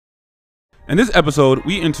In this episode,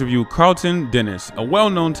 we interview Karlton Dennis, a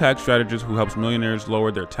well-known tax strategist who helps millionaires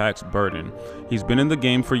lower their tax burden. He's been in the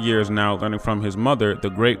game for years now, learning from his mother, the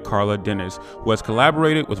great Karla Dennis, who has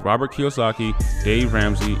collaborated with Robert Kiyosaki, Dave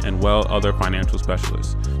Ramsey, and other financial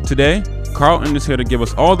specialists. Today, Karlton is here to give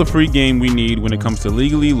us all the free game we need when it comes to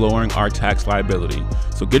legally lowering our tax liability.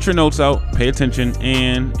 So get your notes out, pay attention,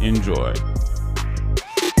 and enjoy.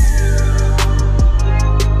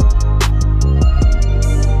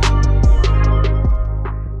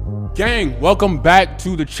 Gang, welcome back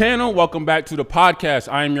to the channel. Welcome back to the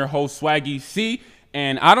podcast. I am your host, Swaggy C,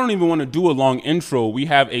 and I don't even want to do a long intro. We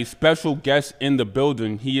have a special guest in the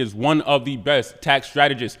building. He is one of the best tax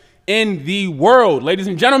strategists in the world. Ladies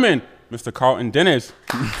and gentlemen, Mr. Karlton Dennis,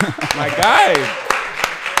 my guy.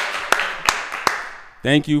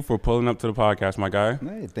 Thank you for pulling up to the podcast, my guy.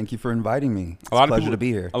 Hey, thank you for inviting me. It's a pleasure to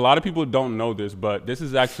be here. A lot of people don't know this, but this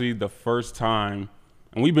is actually the first time.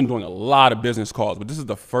 And we've been doing a lot of business calls, but this is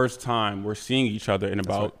the first time we're seeing each other in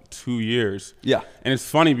about 2 years. Yeah. And it's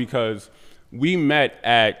funny because we met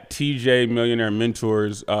at TJ Millionaire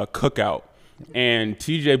Mentors cookout, and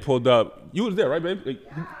TJ pulled up. You was there, right, babe? Like,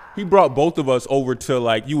 he brought both of us over to,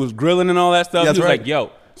 like, you was grilling and all that stuff. Yeah, he was right. like,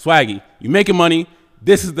 yo, Swaggy, you making money.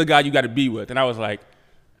 This is the guy you got to be with. And I was like,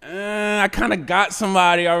 I kind of got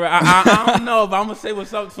somebody already. I don't know if I'm going to say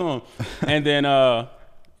what's up to him. And then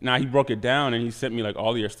now he broke it down and he sent me like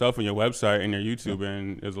all of your stuff on your website and your YouTube,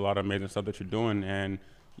 and there's a lot of amazing stuff that you're doing. And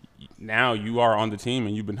now you are on the team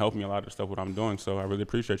and you've been helping me a lot of stuff what I'm doing. So I really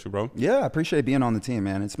appreciate you, bro. Yeah, I appreciate being on the team,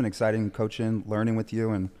 man. It's been exciting coaching, learning with you,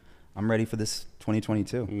 and I'm ready for this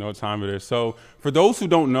 2022. You know what time it is. So for those who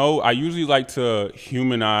don't know, I usually like to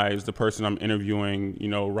humanize the person I'm interviewing, you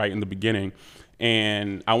know, right in the beginning.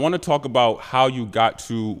 And I want to talk about how you got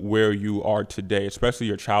to where you are today, especially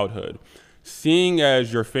your childhood. Seeing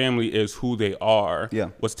as your family is who they are,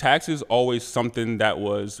 was taxes always something that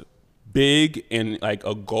was big and like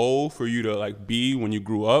a goal for you to like be when you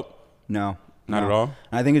grew up? No. Not at all?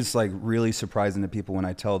 I think it's like really surprising to people when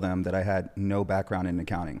I tell them that I had no background in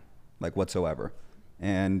accounting, like whatsoever.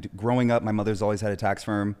 And growing up, my mother's always had a tax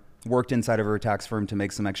firm, worked inside of her tax firm to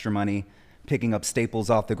make some extra money, picking up staples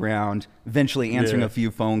off the ground, eventually answering a few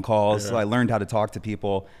phone calls. So I learned how to talk to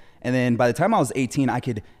people. And then by the time I was 18, I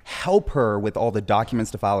could help her with all the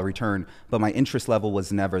documents to file a return, but my interest level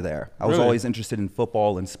was never there. I was always interested in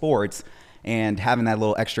football and sports, and having that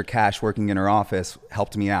little extra cash working in her office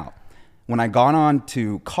helped me out. When I got on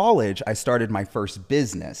to college, I started my first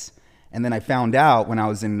business. And then I found out when I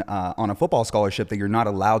was in on a football scholarship that you're not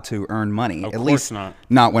allowed to earn money. At least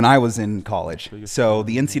not when I was in college. So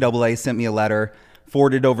the NCAA sent me a letter,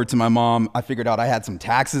 forwarded over to my mom. I figured out I had some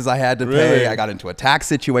taxes I had to pay. I got into a tax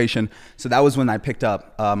situation. So that was when I picked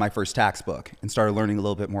up my first tax book and started learning a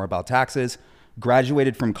little bit more about taxes.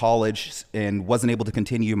 Graduated from college and wasn't able to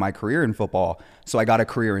continue my career in football. So I got a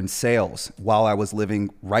career in sales while I was living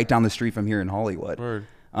right down the street from here in Hollywood.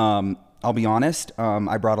 I'll be honest,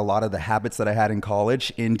 I brought a lot of the habits that I had in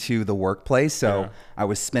college into the workplace. So I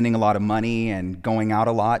was spending a lot of money and going out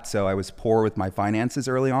a lot. So I was poor with my finances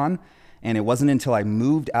early on. And it wasn't until I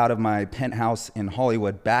moved out of my penthouse in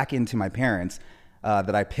Hollywood back into my parents'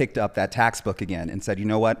 that I picked up that tax book again and said, you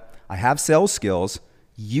know what? I have sales skills.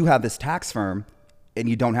 You have this tax firm and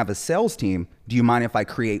you don't have a sales team. Do you mind if I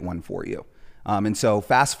create one for you? And so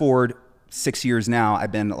fast forward 6 years now,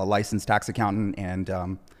 I've been a licensed tax accountant, and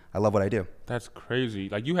I love what I do. That's crazy.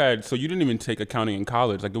 Like so you didn't even take accounting in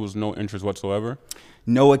college. Like, there was no interest whatsoever?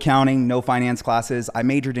 No accounting, no finance classes. I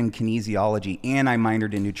majored in kinesiology and I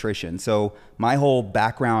minored in nutrition. So my whole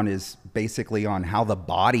background is basically on how the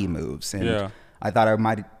body moves. And I thought I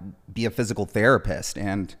might be a physical therapist,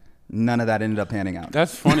 and none of that ended up panning out.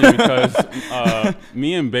 That's funny because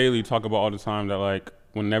me and Bailey talk about all the time that, like,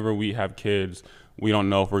 whenever we have kids, we don't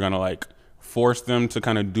know if we're going to, like, force them to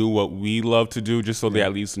kind of do what we love to do just so they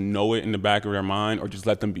at least know it in the back of their mind, or just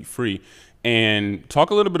let them be free. And talk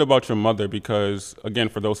a little bit about your mother, because, again,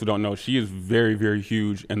 for those who don't know, she is very, very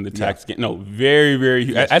huge in the tax game. No, very, very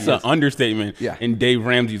huge. That's an understatement. In Dave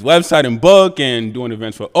Ramsey's website and book, and doing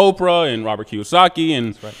events for Oprah and Robert Kiyosaki.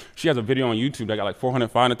 And she has a video on YouTube that got like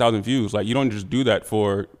 500,000 views. Like, you don't just do that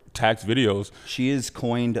for tax videos. She is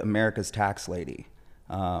coined America's tax lady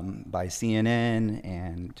by CNN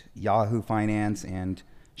and Yahoo Finance, and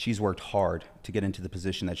she's worked hard to get into the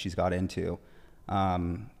position that she's got into.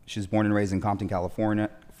 She was born and raised in Karlton, California.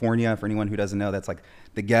 For anyone who doesn't know, that's like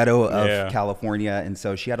the ghetto of California. And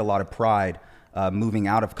so she had a lot of pride moving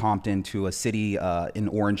out of Compton to a city in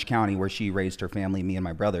Orange County, where she raised her family, me and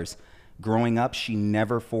my brothers. Growing up, she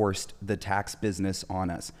never forced the tax business on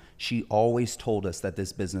us. She always told us that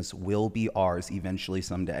this business will be ours eventually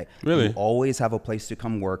someday. Really? You always have a place to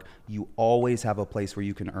come work. You always have a place where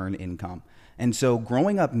you can earn income. And so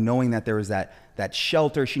growing up, knowing that there was that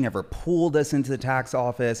shelter, she never pulled us into the tax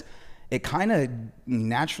office. It kind of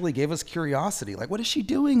naturally gave us curiosity. Like, what is she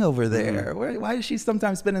doing over there? Why is she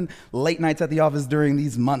sometimes spending late nights at the office during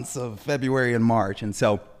these months of February and March? And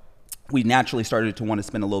so we naturally started to want to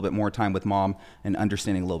spend a little bit more time with mom and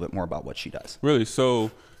understanding a little bit more about what she does. Really?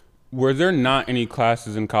 So were there not any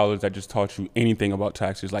classes in college that just taught you anything about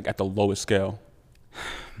taxes, like at the lowest scale?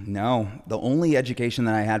 No. The only education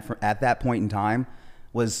that I had at that point in time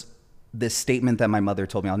was this statement that my mother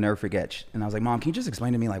told me. I'll never forget. And I was like, Mom, can you just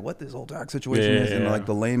explain to me like what this whole tax situation is in like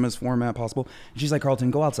the lamest format possible? And she's like,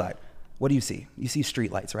 Karlton, go outside. What do you see? You see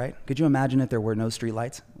street lights, right? Could you imagine if there were no street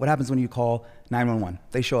lights? What happens when you call 911?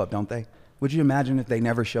 They show up, don't they? Would you imagine if they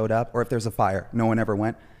never showed up, or if there's a fire, no one ever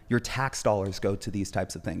went? Your tax dollars go to these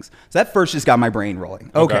types of things. So that first just got my brain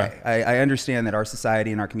rolling. Okay. I understand that our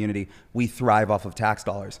society and our community, we thrive off of tax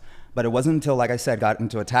dollars. But it wasn't until, like I said, got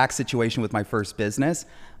into a tax situation with my first business,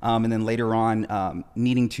 and then later on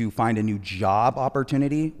needing to find a new job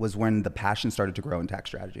opportunity was when the passion started to grow in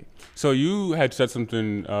tax strategy. So you had said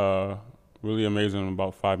something really amazing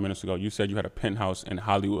about 5 minutes ago. You said you had a penthouse in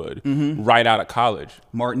Hollywood right out of college.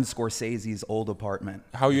 Martin Scorsese's old apartment.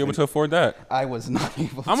 How are you able to afford that? I was not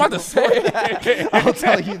able I'm about to say. that. I'll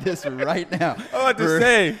tell you this right now. I'm about to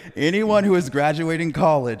say. Anyone who is graduating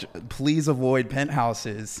college, please avoid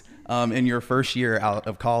penthouses in your first year out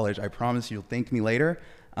of college. I promise you'll thank me later,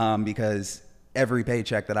 because every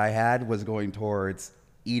paycheck that I had was going towards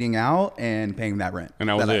eating out and paying that rent. And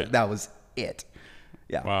that was it? That was it.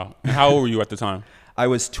 Yeah. Wow. And how old were you at the time? I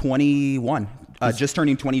was 21, just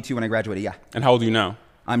turning 22 when I graduated, yeah. And how old are you now?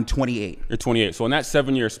 I'm 28. You're 28. So in that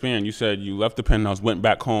 7-year span, you said you left the penthouse, went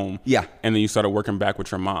back home. Yeah. And then you started working back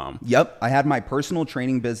with your mom. Yep. I had my personal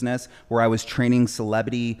training business where I was training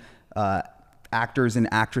celebrity actors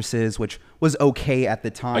and actresses, which was okay at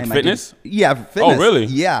the time. Like fitness? Yeah, fitness. Oh, really?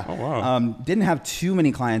 Yeah. Oh, wow. Didn't have too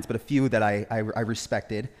many clients, but a few that I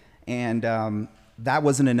respected. And that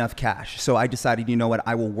wasn't enough cash. So I decided, you know what,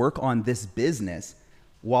 I will work on this business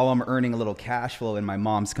while I'm earning a little cash flow in my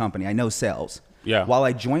mom's company. I know sales. Yeah. While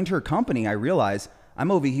I joined her company, I realized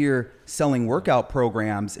I'm over here selling workout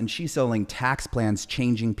programs and she's selling tax plans,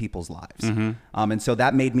 changing people's lives. And so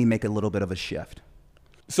that made me make a little bit of a shift.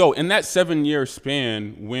 So in that 7-year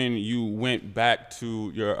span, when you went back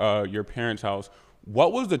to your parents' house,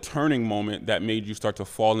 what was the turning moment that made you start to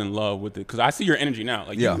fall in love with it? Because I see your energy now.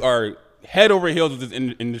 Like, you are head over heels with this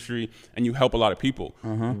industry and you help a lot of people.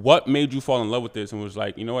 What made you fall in love with this and was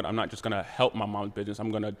like, you know what, I'm not just going to help my mom's business.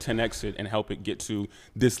 I'm going to 10X it and help it get to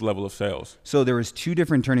this level of sales. So there was 2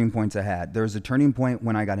 different turning points I had. There was a turning point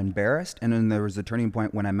when I got embarrassed, and then there was a turning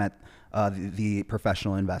point when I met the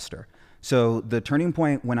professional investor. So the turning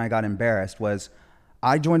point when I got embarrassed was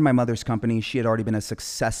I joined my mother's company. She had already been a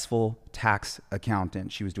successful tax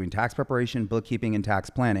accountant. She was doing tax preparation, bookkeeping, and tax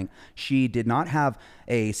planning. She did not have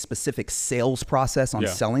a specific sales process on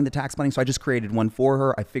selling the tax planning, so I just created one for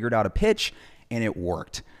her. I figured out a pitch, and it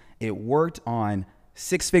worked. It worked on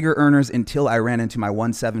 6-figure earners until I ran into my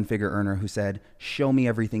 7-figure earner who said, show me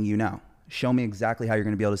everything you know. Show me exactly how you're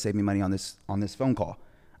going to be able to save me money on this phone call.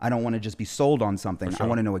 I don't want to just be sold on something. I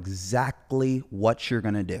want to know exactly what you're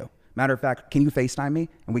going to do. Matter of fact, can you FaceTime me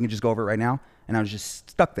and we can just go over it right now? And I was just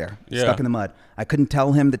stuck there, stuck in the mud. I couldn't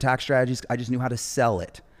tell him the tax strategies. I just knew how to sell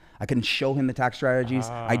it. I couldn't show him the tax strategies.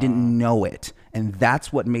 I didn't know it. And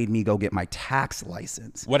that's what made me go get my tax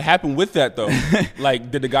license. What happened with that though?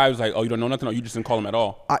 Like, did the guy was like, oh, you don't know nothing, or you just didn't call him at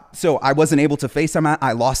all? So I wasn't able to FaceTime.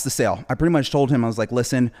 I lost the sale. I pretty much told him, I was like,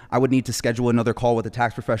 listen, I would need to schedule another call with a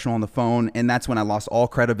tax professional on the phone. And that's when I lost all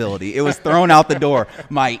credibility. It was thrown out the door.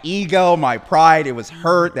 My ego, my pride, it was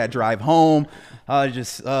hurt. That drive home, I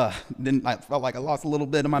felt like I lost a little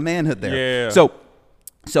bit of my manhood there. Yeah.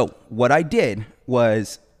 So what I did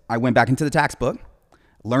was I went back into the tax book,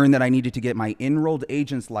 learned that I needed to get my enrolled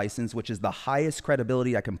agent's license, which is the highest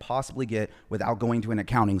credibility I can possibly get without going to an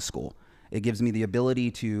accounting school. It gives me the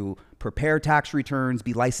ability to prepare tax returns,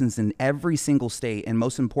 be licensed in every single state, and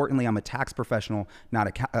most importantly, I'm a tax professional, not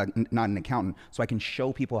an accountant, so I can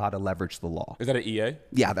show people how to leverage the law. Is that an EA?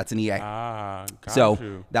 Yeah, that's an EA. Got so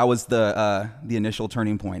you. That was the initial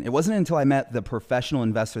turning point. It wasn't until I met the professional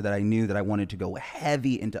investor that I knew that I wanted to go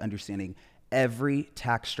heavy into understanding every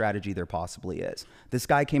tax strategy there possibly is. This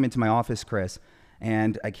guy came into my office, Chris,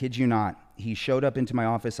 and I kid you not, he showed up into my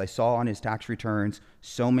office. I saw on his tax returns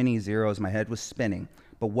so many zeros, my head was spinning.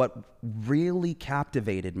 But what really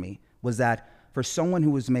captivated me was that for someone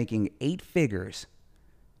who was making 8 figures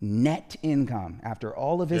net income after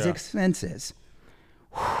all of his expenses,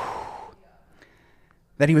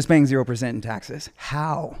 that he was paying 0% in taxes.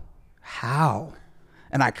 How?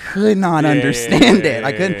 And I could not understand it.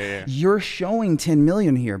 I couldn't. You're showing 10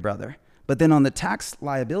 million here, brother. But then on the tax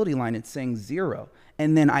liability line, it's saying 0.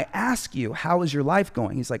 And then I ask you, how is your life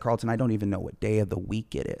going? He's like, Karlton, I don't even know what day of the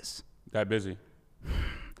week it is. That busy.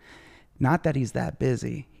 Not that he's that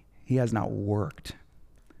busy. He has not worked.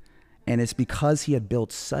 And it's because he had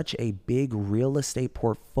built such a big real estate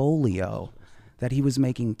portfolio that he was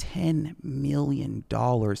making $10 million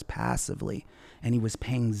passively, and he was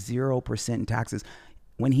paying 0% in taxes.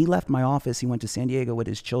 When he left my office, he went to San Diego with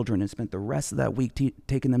his children and spent the rest of that week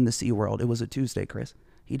taking them to SeaWorld. It was a Tuesday, Chris.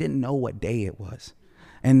 He didn't know what day it was.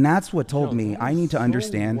 And that's what told me I need to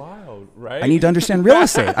understand. Wild, right? I need to understand real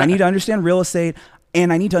estate. I need to understand real estate,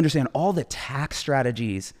 and I need to understand all the tax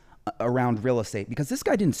strategies around real estate, because this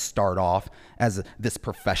guy didn't start off as this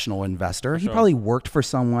professional investor. He probably worked for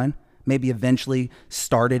someone, maybe eventually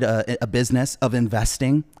started a business of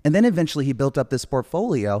investing, and then eventually he built up this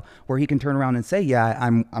portfolio where he can turn around and say, yeah,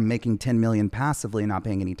 I'm making 10 million passively and not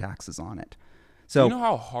paying any taxes on it. So you know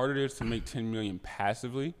how hard it is to make 10 million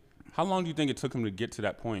passively? How long do you think it took him to get to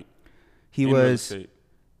that point? He was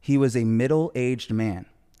a middle-aged man.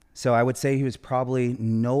 So I would say he was probably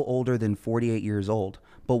no older than 48 years old.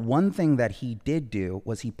 But one thing that he did do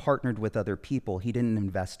was he partnered with other people. He didn't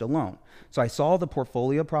invest alone. So I saw the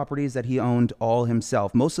portfolio properties that he owned all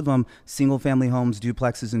himself. Most of them single-family homes,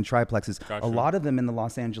 duplexes, and triplexes. Gotcha. A lot of them in the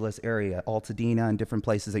Los Angeles area, Altadena, and different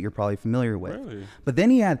places that you're probably familiar with. Really? But then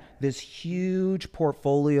he had this huge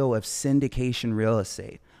portfolio of syndication real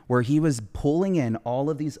estate, where he was pulling in all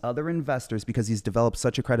of these other investors because he's developed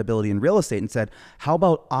such a credibility in real estate, and said, how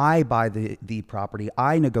about I buy the property,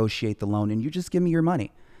 I negotiate the loan, and you just give me your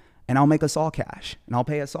money, and I'll make us all cash, and I'll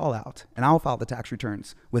pay us all out, and I'll file the tax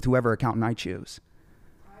returns with whoever accountant I choose.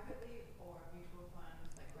 Privately or mutual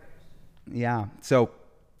funds like Strategist? Yeah, so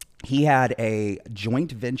he had a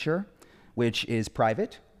joint venture, which is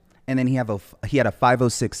private, and then he had a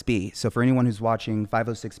 506B. So for anyone who's watching,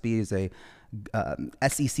 506B is a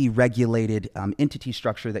SEC regulated entity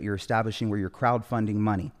structure that you're establishing where you're crowdfunding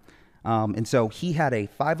money. And so he had a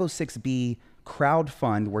 506B crowd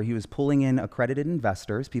fund where he was pulling in accredited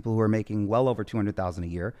investors, people who are making well over $200,000 a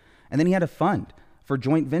year. And then he had a fund for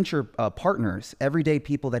joint venture partners, everyday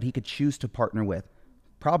people that he could choose to partner with.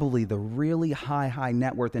 Probably the really high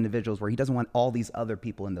net worth individuals where he doesn't want all these other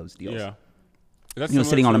people in those deals. Yeah.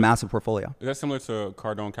 Sitting on a massive portfolio. Is that similar to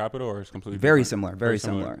Karlton Capital, or is it completely very different? Very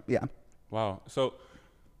similar. Yeah. Wow. So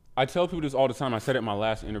I tell people this all the time. I said it in my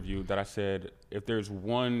last interview that I said, if there's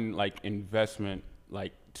one like investment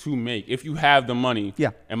like to make, if you have the money,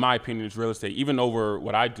 in my opinion, it's real estate, even over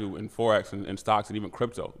what I do in Forex and stocks and even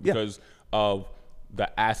crypto, because of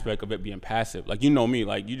the aspect of it being passive. Like, you know me,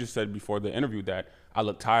 like you just said before the interview that I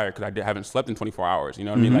look tired because I haven't slept in 24 hours. You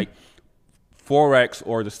know what I mean? Like, Forex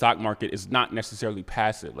or the stock market is not necessarily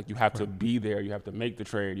passive. Like, you have to be there, you have to make the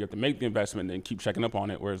trade, you have to make the investment, and then keep checking up on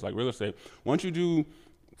it. Whereas like real estate, once you do,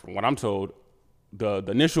 from what I'm told, the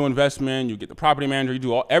initial investment, you get the property manager, you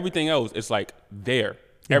do everything else, it's like there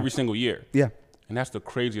every single year. Yeah. And that's the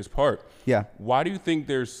craziest part. Yeah. Why do you think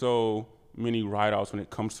there's so many write-offs when it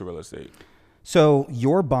comes to real estate? So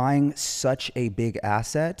you're buying such a big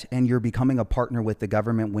asset and you're becoming a partner with the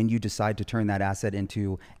government when you decide to turn that asset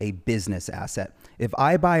into a business asset. If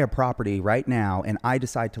I buy a property right now and I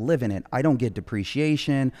decide to live in it, I don't get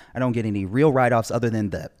depreciation. I don't get any real write-offs other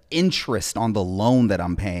than the interest on the loan that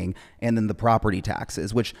I'm paying and then the property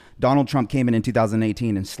taxes, which Donald Trump came in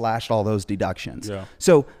 2018 and slashed all those deductions. Yeah.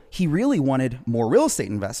 So he really wanted more real estate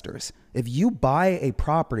investors. If you buy a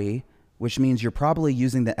property, which means you're probably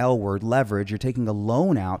using the L word, leverage, you're taking a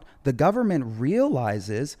loan out, the government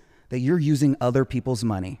realizes that you're using other people's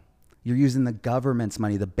money. You're using the government's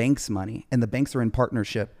money, the bank's money, and the banks are in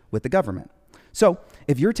partnership with the government. So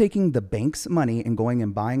if you're taking the bank's money and going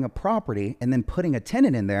and buying a property and then putting a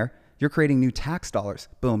tenant in there, you're creating new tax dollars.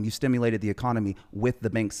 Boom, you stimulated the economy with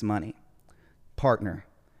the bank's money. Partner.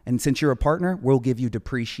 And since you're a partner, we'll give you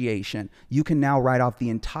depreciation. You can now write off the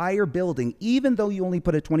entire building, even though you only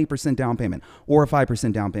put a 20% down payment or a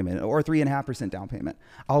 5% down payment or a 3.5% down payment.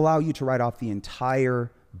 I'll allow you to write off the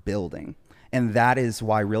entire building. And that is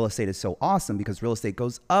why real estate is so awesome, because real estate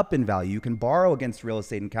goes up in value. You can borrow against real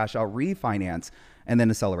estate and cash out refinance and then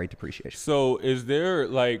accelerate depreciation. So is there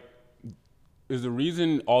like, is the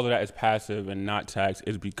reason all of that is passive and not taxed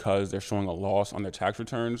is because they're showing a loss on their tax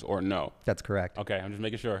returns, or no? That's correct. Okay, I'm just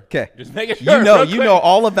making sure. Okay. Just making sure. You know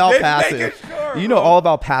all about passive. You know all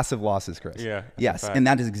about passive losses, Chris. Yeah. Yes, and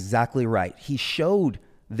that is exactly right. He showed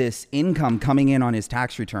this income coming in on his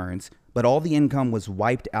tax returns, but all the income was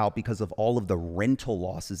wiped out because of all of the rental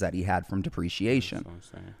losses that he had from depreciation. That's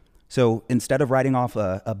what I'm saying. So instead of writing off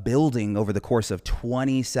a building over the course of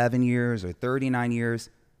 27 years or 39 years,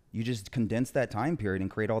 you just condense that time period and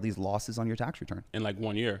create all these losses on your tax return. In like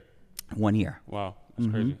 1 year. 1 year. Wow,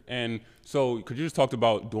 that's crazy. And so, because you just talked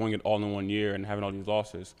about doing it all in 1 year and having all these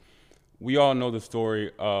losses, we all know the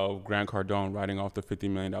story of Grant Cardone writing off the $50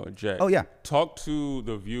 million jet. Oh, yeah. Talk to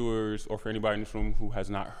the viewers, or for anybody in this room who has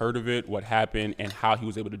not heard of it, what happened and how he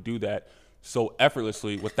was able to do that so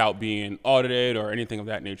effortlessly without being audited or anything of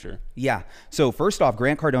that nature. Yeah. So first off,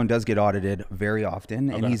 Grant Cardone does get audited very often,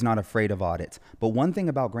 and he's not afraid of audits. But one thing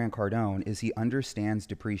about Grant Cardone is he understands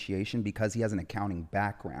depreciation because he has an accounting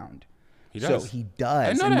background. He does. So he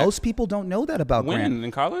does. know And that. most people don't know that about Grant. When?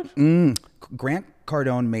 In college? Grant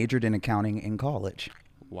Cardone majored in accounting in college.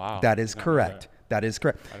 Wow. That is I didn't know correct. that. That is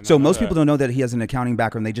correct. did So not know most people that. don't know that he has an accounting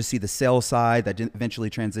background. They just see the sales side that eventually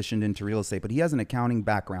transitioned into real estate. But he has an accounting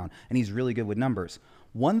background, and he's really good with numbers.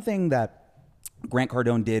 One thing that Grant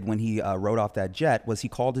Cardone did when he wrote off that jet was he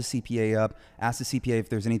called his CPA up, asked the CPA if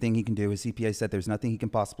there's anything he can do. His CPA said there's nothing he can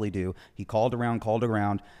possibly do. He called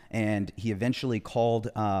around, and he eventually called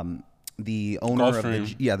the owner of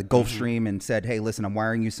the Gulfstream and said, hey, listen, I'm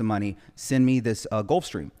wiring you some money. Send me this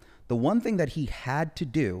Gulfstream. The one thing that he had to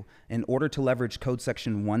do in order to leverage code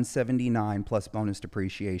section 179 plus bonus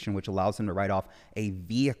depreciation, which allows him to write off a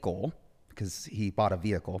vehicle, because he bought a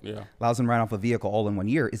vehicle, allows him to write off a vehicle all in 1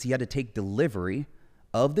 year, is he had to take delivery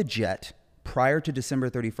of the jet prior to December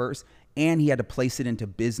 31st, and he had to place it into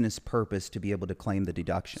business purpose to be able to claim the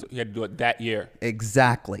deduction. So he had to do it that year.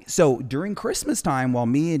 Exactly. So during Christmas time, while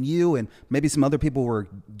me and you and maybe some other people were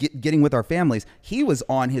getting with our families, he was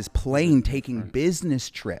on his plane taking business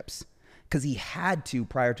trips because he had to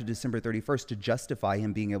prior to December 31st to justify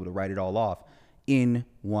him being able to write it all off in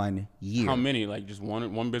 1 year. How many? Like just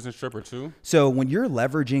one business trip or two? So when you're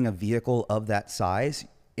leveraging a vehicle of that size,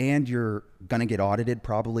 and you're going to get audited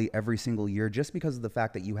probably every single year just because of the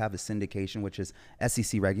fact that you have a syndication, which is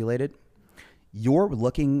SEC regulated, you're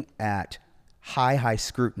looking at high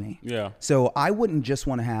scrutiny. Yeah. So I wouldn't just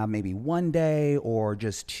want to have maybe 1 day or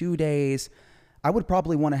just 2 days. I would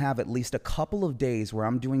probably want to have at least a couple of days where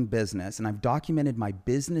I'm doing business and I've documented my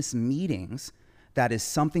business meetings. That is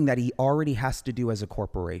something that he already has to do as a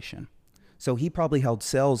corporation. So he probably held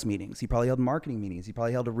sales meetings. He probably held marketing meetings. He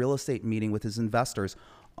probably held a real estate meeting with his investors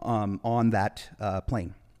on that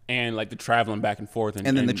plane. And like the traveling back and forth.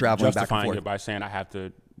 And then the traveling back and justifying forth. it by saying I have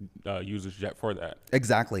to use this jet for that.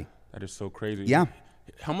 Exactly. That is so crazy. Yeah.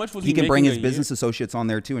 How much was he He can bring making his a business year? associates on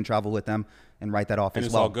there too and travel with them and write that off And as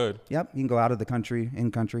it's well. all good. Yep. You can go out of the country, in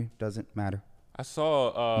country, doesn't matter. I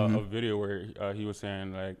saw a video where he was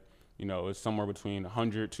saying like, you know, it's somewhere between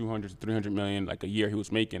 100, 200 to 300 million like a year he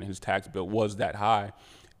was making, and his tax bill was that high,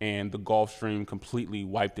 and the Gulfstream completely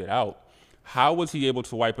wiped it out. How was he able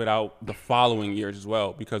to wipe it out the following years as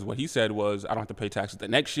well? Because what he said was, I don't have to pay taxes the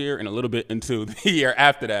next year and a little bit into the year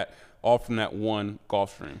after that, all from that one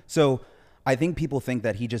Gulfstream. So I think people think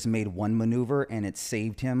that he just made one maneuver and it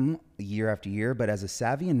saved him year after year. But as a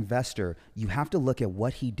savvy investor, you have to look at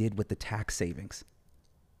what he did with the tax savings.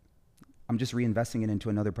 I'm just reinvesting it into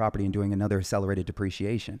another property and doing another accelerated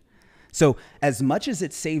depreciation. So as much as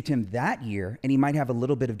it saved him that year, and he might have a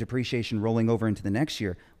little bit of depreciation rolling over into the next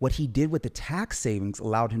year, what he did with the tax savings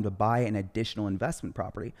allowed him to buy an additional investment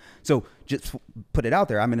property. So just put it out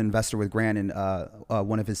there. I'm an investor with Grant, and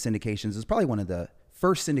one of his syndications is probably one of the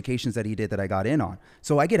first syndications that he did that I got in on.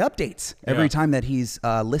 So I get updates every time that he's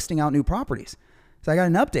listing out new properties. So I got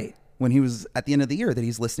an update when he was at the end of the year that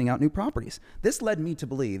he's listing out new properties. This led me to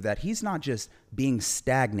believe that he's not just being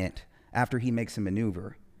stagnant after he makes a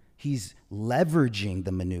maneuver. He's leveraging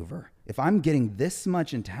the maneuver. If I'm getting this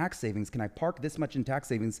much in tax savings, can I park this much in tax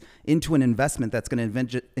savings into an investment that's going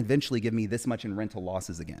to eventually give me this much in rental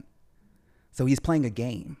losses again? So he's playing a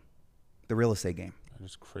game, the real estate game. That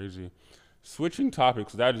is crazy. Switching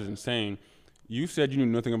topics, that is insane. You said you knew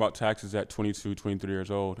nothing about taxes at 22, 23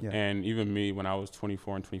 years old. Yeah. And even me, when I was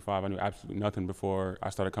 24 and 25, I knew absolutely nothing before I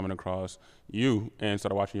started coming across you and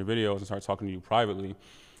started watching your videos and started talking to you privately.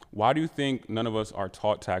 Why do you think none of us are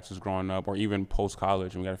taught taxes growing up or even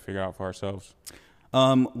post-college, and we got to figure it out for ourselves?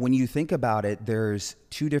 When you think about it, there's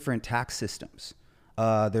two different tax systems.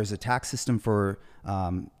 There's a tax system for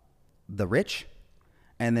the rich,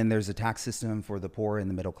 and then there's a tax system for the poor and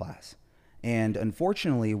the middle class. And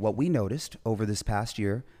unfortunately, what we noticed over this past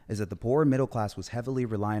year is that the poor and middle class was heavily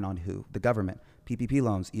reliant on who? The government. PPP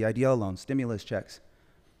loans, EIDL loans, stimulus checks.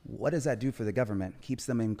 What does that do for the government? Keeps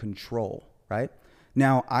them in control, right?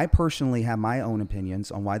 Now, I personally have my own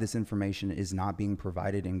opinions on why this information is not being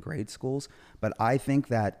provided in grade schools, but I think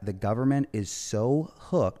that the government is so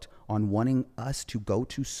hooked on wanting us to go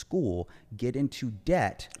to school, get into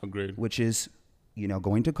debt, Agreed. which is,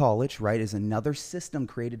 going to college, right, is another system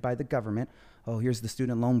created by the government. Oh, here's the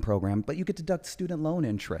student loan program, but you get to deduct student loan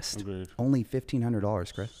interest. Agreed. Only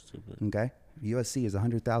 $1,500, Chris. Stupid. Okay, USC is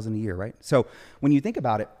 $100,000 a year, right? So when you think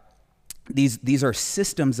about it, these are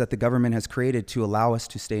systems that the government has created to allow us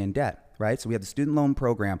to stay in debt, right? So we have the student loan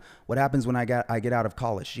program. What happens when I get out of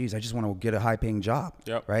college? Geez, I just want to get a high-paying job,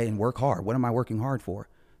 Yep. right, and work hard. What am I working hard for?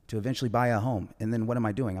 To eventually buy a home. And then what am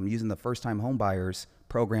I doing? I'm using the first-time home buyers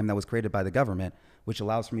program that was created by the government, which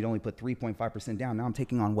allows for me to only put 3.5% down. Now I'm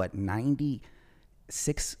taking on,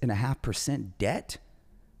 96.5% debt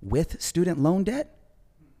with student loan debt?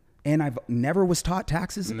 And I've never was taught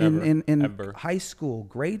taxes in Ever. high school,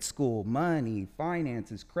 grade school, money,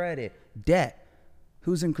 finances, credit, debt.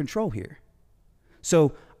 Who's in control here?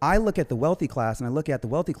 So I look at the wealthy class, and I look at the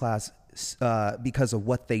wealthy class because of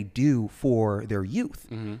what they do for their youth.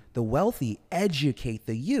 Mm-hmm. The wealthy educate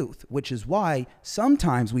the youth, which is why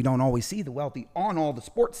sometimes we don't always see the wealthy on all the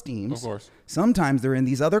sports teams. Of course. Sometimes they're in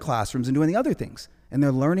these other classrooms and doing the other things. And they're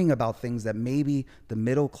learning about things that maybe the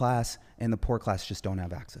middle class and the poor class just don't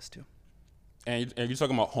have access to. And are you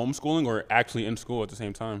talking about homeschooling or actually in school at the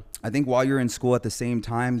same time? I think while you're in school at the same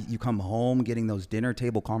time, you come home, getting those dinner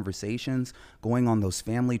table conversations, going on those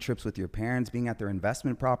family trips with your parents, being at their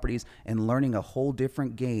investment properties, and learning a whole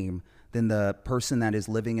different game than the person that is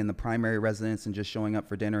living in the primary residence and just showing up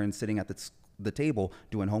for dinner and sitting at the table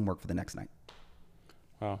doing homework for the next night.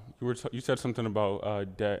 Wow. You said something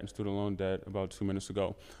about debt and student loan debt about 2 minutes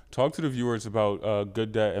ago. Talk to the viewers about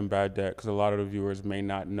good debt and bad debt, because a lot of the viewers may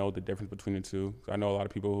not know the difference between the two. I know a lot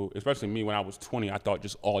of people who, especially me, when I was 20, I thought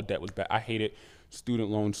just all debt was bad. I hated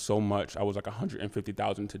student loans so much. I was like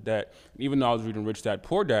 $150,000 to debt. And even though I was reading Rich Dad,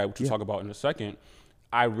 Poor Dad, which we'll talk about in a second,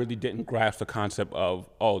 I really didn't grasp the concept of,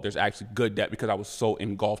 there's actually good debt, because I was so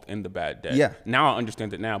engulfed in the bad debt. Yeah. Now I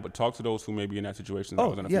understand it now, but talk to those who may be in that situation. That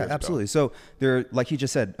was in a few years ago. Absolutely. So there, like you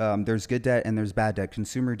just said, there's good debt and there's bad debt.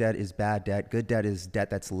 Consumer debt is bad debt. Good debt is debt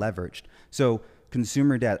that's leveraged. So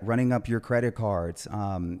consumer debt, running up your credit cards.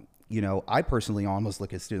 I personally almost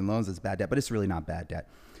look at student loans as bad debt, but it's really not bad debt.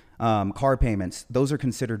 Car payments, those are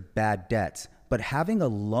considered bad debts. But having a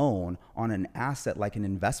loan on an asset like an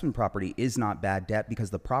investment property is not bad debt, because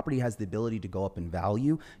the property has the ability to go up in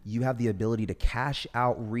value. You have the ability to cash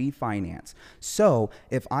out, refinance. So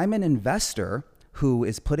if I'm an investor who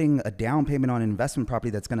is putting a down payment on an investment property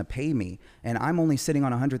that's going to pay me, and I'm only sitting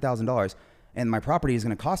on $100,000, and my property is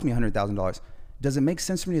going to cost me $100,000, does it make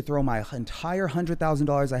sense for me to throw my entire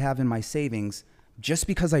 $100,000 I have in my savings just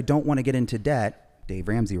because I don't want to get into debt, Dave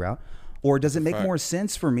Ramsey route? Or does it make more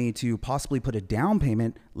sense for me to possibly put a down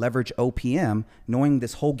payment, leverage OPM, knowing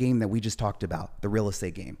this whole game that we just talked about, the real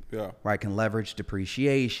estate game, where I can leverage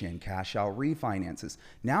depreciation, cash out refinances.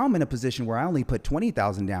 Now I'm in a position where I only put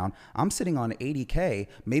 $20,000 down. I'm sitting on $80K.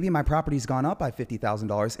 Maybe my property's gone up by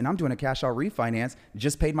 $50,000, and I'm doing a cash out refinance,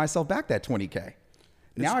 just paid myself back that $20K.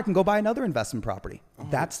 Now I can go buy another investment property.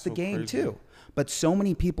 That's the game too. But so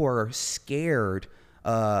many people are scared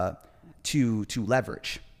to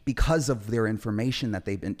leverage, because of their information that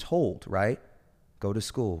they've been told, right? Go to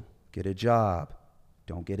school, get a job,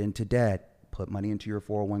 don't get into debt, put money into your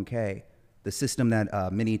 401k, the system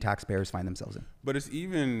that many taxpayers find themselves in. But it's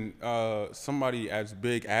even somebody as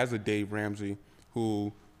big as a Dave Ramsey,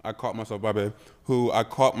 who I caught myself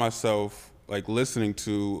like listening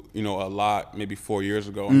to, a lot maybe 4 years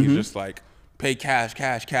ago. And he's just like, pay cash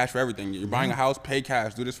for everything. You're buying a house, pay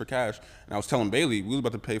cash, do this for cash. And I was telling Bailey, we was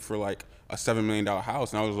about to pay for like a $7 million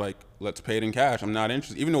house. And I was like, let's pay it in cash. I'm not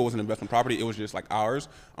interested. Even though it was an investment property, it was just like ours.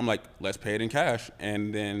 I'm like, let's pay it in cash.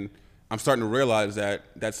 And then I'm starting to realize that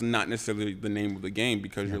that's not necessarily the name of the game,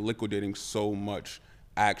 because you're liquidating so much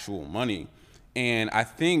actual money. And I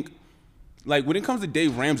think, like, when it comes to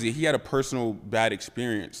Dave Ramsey, he had a personal bad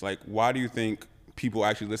experience. Like, why do you think people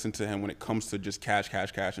actually listen to him when it comes to just cash,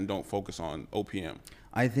 and don't focus on OPM?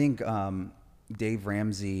 I think Dave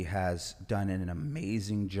Ramsey has done an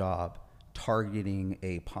amazing job targeting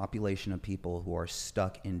a population of people who are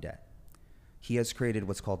stuck in debt. He has created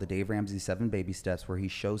what's called the Dave Ramsey 7 Baby Steps, where he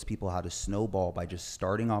shows people how to snowball by just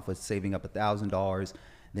starting off with saving up $1,000,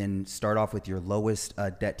 then start off with your lowest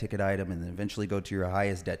debt ticket item, and then eventually go to your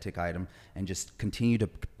highest debt ticket item, and just continue to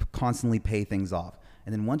constantly pay things off.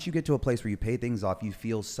 And then once you get to a place where you pay things off, you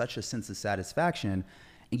feel such a sense of satisfaction,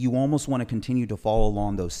 and you almost want to continue to follow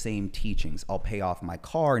along those same teachings. I'll pay off my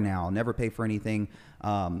car now. I'll never pay for anything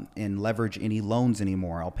and leverage any loans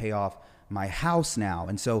anymore. I'll pay off my house now.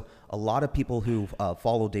 And so a lot of people who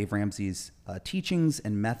follow Dave Ramsey's teachings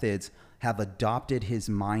and methods have adopted his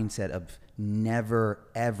mindset of never,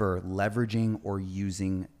 ever leveraging or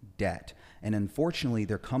using debt. And unfortunately,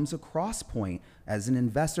 there comes a cross point as an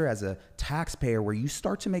investor, as a taxpayer, where you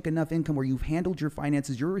start to make enough income, where you've handled your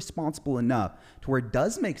finances, you're responsible enough to where it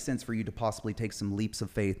does make sense for you to possibly take some leaps of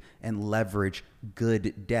faith and leverage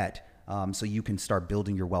good debt so you can start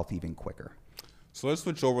building your wealth even quicker. So let's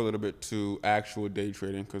switch over a little bit to actual day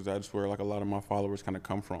trading, because that's where like a lot of my followers kind of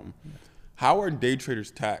come from. Yes. How are day traders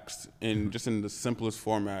taxed? In just in the simplest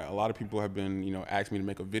format, a lot of people have been, asking me to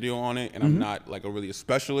make a video on it, and I'm not like a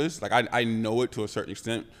specialist. Like I know it to a certain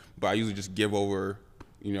extent, but I usually just give over,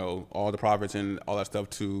 all the profits and all that stuff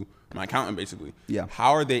to my accountant, basically. Yeah.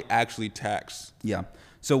 How are they actually taxed? Yeah.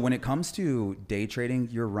 So when it comes to day trading,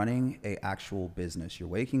 you're running a actual business. You're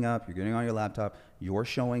waking up, you're getting on your laptop, you're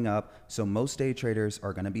showing up. So most day traders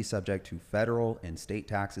are going to be subject to federal and state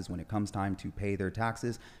taxes when it comes time to pay their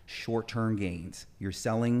taxes. Short-term gains. You're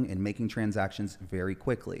selling and making transactions very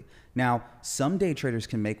quickly. Now, some day traders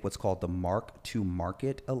can make what's called the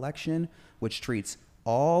mark-to-market election, which treats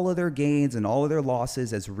all of their gains and all of their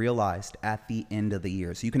losses as realized at the end of the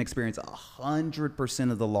year. So you can experience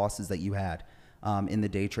 100% of the losses that you had in the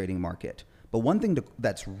day trading market. But one thing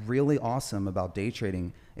that's really awesome about day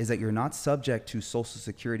trading is that you're not subject to Social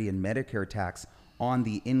Security and Medicare tax on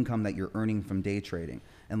the income that you're earning from day trading.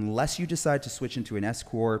 Unless you decide to switch into an S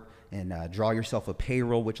Corp and draw yourself a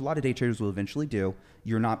payroll, which a lot of day traders will eventually do,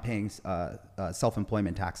 you're not paying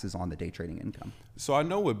self-employment taxes on the day trading income. So I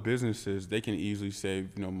know with businesses, they can easily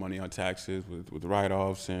save money on taxes with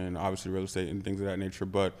write-offs and obviously real estate and things of that nature.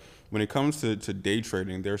 But when it comes to day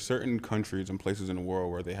trading, there are certain countries and places in the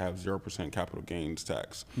world where they have 0% capital gains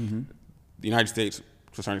tax. The United States,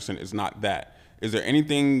 to a certain extent, is not that. Is there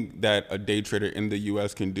anything that a day trader in the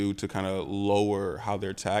U.S. can do to kind of lower how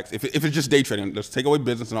they're taxed? If it's just day trading, let's take away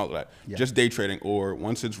business and all of that. Yeah. Just day trading, or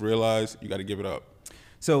once it's realized, you got to give it up.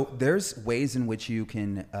 So there's ways in which you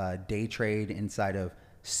can day trade inside of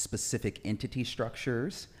specific entity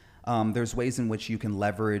structures. There's ways in which you can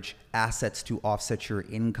leverage assets to offset your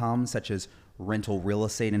income, such as rental real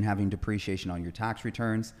estate and having depreciation on your tax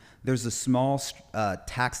returns. There's the small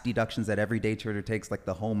tax deductions that every day trader takes, like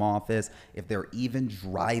the home office, if they're even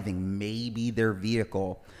driving maybe their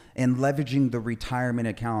vehicle, and leveraging the retirement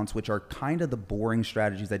accounts, which are kind of the boring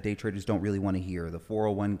strategies that day traders don't really want to hear. The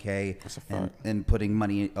 401k and putting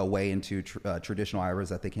money away into traditional IRAs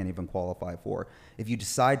that they can't even qualify for. If you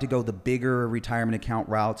decide to go the bigger retirement account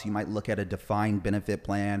routes, you might look at a defined benefit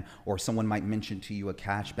plan, or someone might mention to you a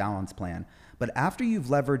cash balance plan. But after you've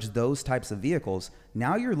leveraged those types of vehicles,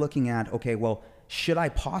 now you're looking at, okay, well, should I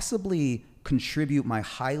possibly contribute my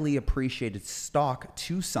highly appreciated stock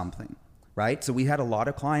to something, right? So we had a lot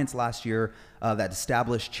of clients last year that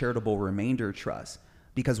established charitable remainder trusts,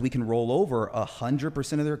 because we can roll over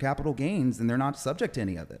 100% of their capital gains and they're not subject to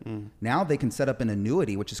any of it. Now they can set up an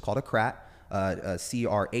annuity, which is called a CRAT,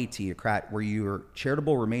 C-R-A-T, a CRAT, where your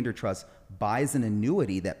charitable remainder trust buys an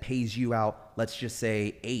annuity that pays you out, let's just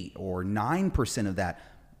say 8 or 9% of that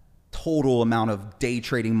total amount of day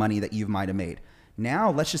trading money that you might have made. Now,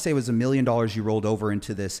 let's just say it was $1 million you rolled over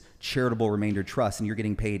into this charitable remainder trust and you're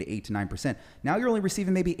getting paid 8 to 9%. Now you're only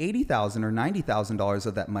receiving maybe $80,000 or $90,000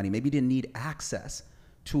 of that money. Maybe you didn't need access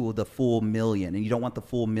to the full million, and you don't want the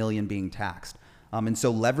full million being taxed. And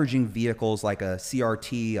so leveraging vehicles like a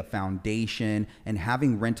CRT, a foundation, and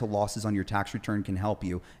having rental losses on your tax return can help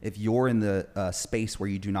you if you're in the space where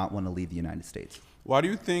you do not want to leave the United States. Why do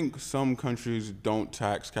you think some countries don't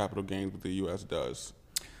tax capital gains, but the U.S. does?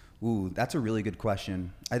 Ooh, that's a really good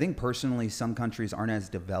question. I think personally, some countries aren't as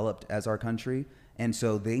developed as our country, and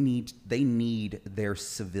so they need their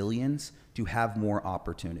civilians to have more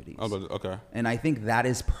opportunities. Oh, okay. And I think that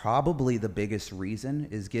is probably the biggest reason,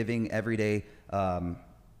 is giving everyday,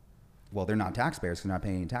 well, they're not taxpayers because they're not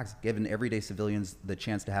paying any tax, giving everyday civilians the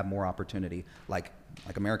chance to have more opportunity. Like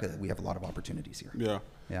America, we have a lot of opportunities here. Yeah.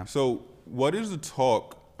 Yeah. So what is the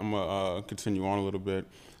talk? I'm going to continue on a little bit.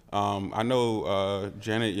 I know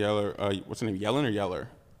Janet Yeller, what's her name, Yellen or Yeller?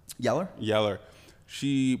 Yeller? Yeller.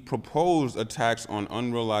 She proposed a tax on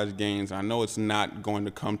unrealized gains. I know it's not going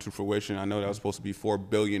to come to fruition. I know that was supposed to be for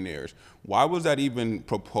billionaires. Why was that even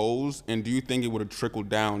proposed? And do you think it would have trickled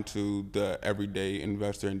down to the everyday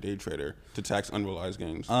investor and day trader to tax unrealized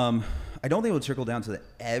gains? I don't think it would trickle down to the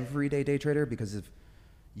everyday day trader, because if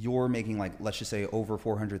you're making, like, let's just say over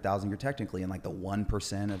 400,000, you're technically in like the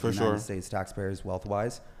 1% of the United States taxpayers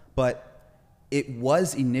wealth-wise. But It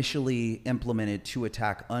was initially implemented to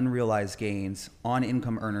attack unrealized gains on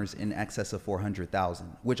income earners in excess of 400,000,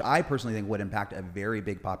 which I personally think would impact a very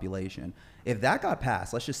big population. If that got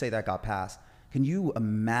passed, let's just say that got passed, can you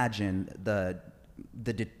imagine the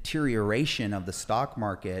deterioration of the stock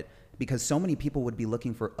market, because so many people would be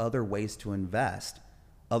looking for other ways to invest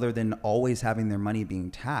other than always having their money being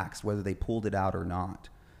taxed, whether they pulled it out or not.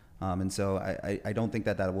 And so I don't think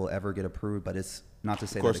that will ever get approved, but it's not to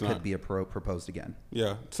say that it could be proposed again.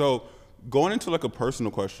 Yeah. So going into like a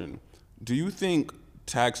personal question, do you think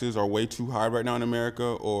taxes are way too high right now in America,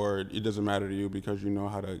 or it doesn't matter to you because you know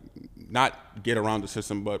how to not get around the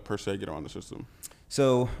system, but per se get around the system?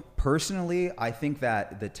 So personally, I think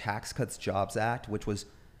that the Tax Cuts Jobs Act, which was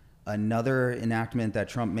another enactment that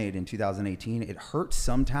Trump made in 2018, it hurt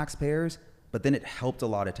some taxpayers, but then it helped a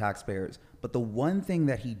lot of taxpayers. But the one thing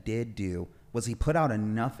that he did do was he put out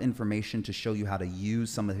enough information to show you how to use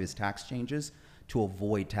some of his tax changes to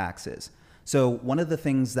avoid taxes. So one of the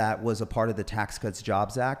things that was a part of the Tax Cuts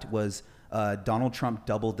Jobs Act was Donald Trump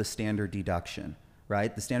doubled the standard deduction,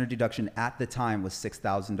 right? The standard deduction at the time was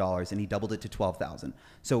 $6,000 and he doubled it to $12,000.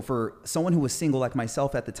 So for someone who was single like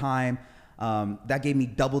myself at the time, that gave me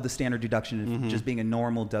double the standard deduction of just being a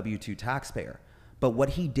normal W-2 taxpayer. But what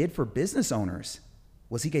he did for business owners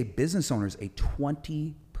was he gave business owners a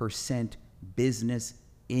 20% business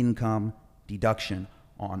income deduction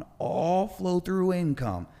on all flow-through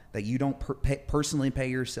income that you don't personally pay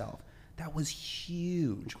yourself. That was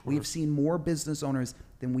huge. We've seen more business owners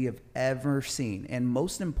than we have ever seen. And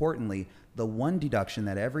most importantly, the one deduction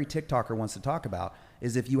that every TikToker wants to talk about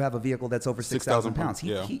is if you have a vehicle that's over 6,000 pounds.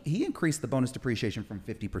 He increased the bonus depreciation from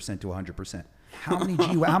 50% to 100%. How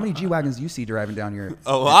many G-Wagons do you see driving down here?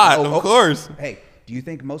 A lot, of course. Hey, do you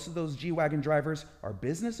think most of those G-Wagon drivers are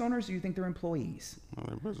business owners, or do you think they're employees?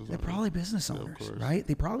 Well, they're probably business owners, right?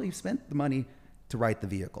 They probably spent the money to write the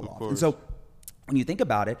vehicle off. Course. And so when you think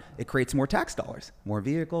about it, it creates more tax dollars, more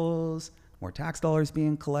vehicles, more tax dollars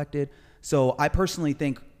being collected. So I personally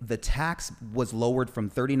think the tax was lowered from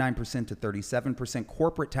 39% to 37%.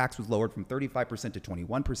 Corporate tax was lowered from 35% to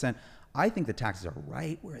 21%. I think the taxes are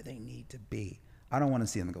right where they need to be. I don't want to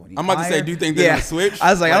see them go any higher. I'm about to say, do you think they're going to switch?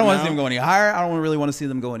 I was like, I don't want to see them go any higher. I don't really want to see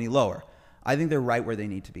them go any lower. I think they're right where they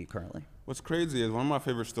need to be currently. What's crazy is one of my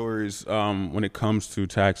favorite stories when it comes to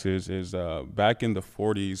taxes is back in the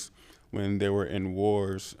 40s when they were in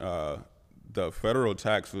wars, the federal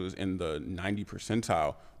tax was in the 90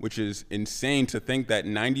 percentile, which is insane to think that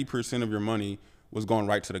 90% of your money was going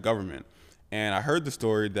right to the government. And I heard the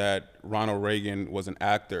story that Ronald Reagan was an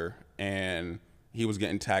actor and he was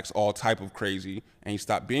getting taxed all type of crazy, and he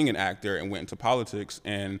stopped being an actor and went into politics.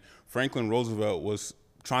 And Franklin Roosevelt was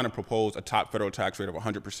trying to propose a top federal tax rate of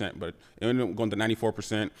 100%, but it ended up going to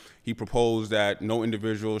 94%. He proposed that no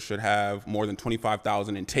individual should have more than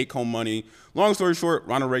 $25,000 in take-home money. Long story short,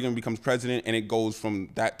 Ronald Reagan becomes president, and it goes from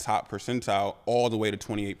that top percentile all the way to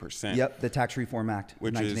 28%. Yep, the Tax Reform Act,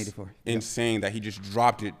 which 1984. Is insane that he just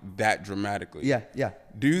dropped it that dramatically. Yeah.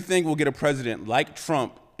 Do you think we'll get a president like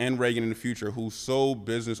Trump and Reagan in the future who's so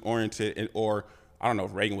business-oriented, or I don't know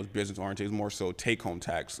if Reagan was business-oriented, it's more so take-home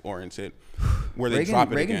tax-oriented, where they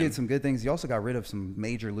drop it Reagan again? did some good things. He also got rid of some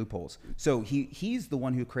major loopholes. So he's the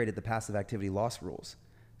one who created the passive activity loss rules.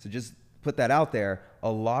 So just put that out there. A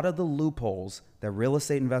lot of the loopholes that real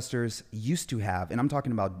estate investors used to have, and I'm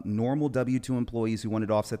talking about normal W-2 employees who wanted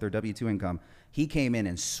to offset their W-2 income, he came in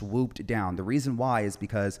and swooped down. The reason why is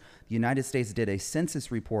because the United States did a census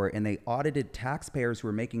report and they audited taxpayers who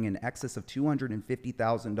were making in excess of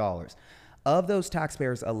 $250,000. Of those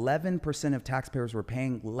taxpayers, 11% of taxpayers were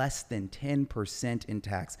paying less than 10% in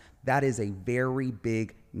tax. That is a very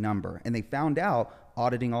big number. And they found out,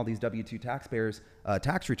 auditing all these W-2 taxpayers'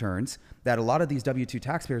 tax returns, that a lot of these W-2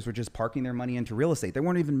 taxpayers were just parking their money into real estate. They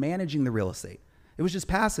weren't even managing the real estate. It was just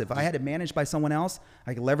passive. I had it managed by someone else.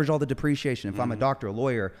 I could leverage all the depreciation. If I'm a doctor, a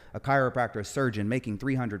lawyer, a chiropractor, a surgeon making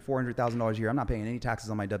 $300,000, $400,000 a year, I'm not paying any taxes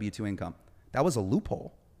on my W-2 income. That was a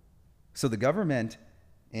loophole. So the government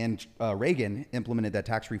and Reagan implemented that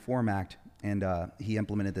Tax Reform Act, and he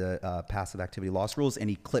implemented the passive activity loss rules, and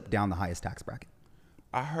he clipped down the highest tax bracket.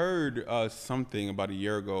 I heard something about a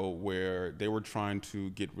year ago where they were trying to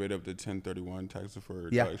get rid of the 1031 tax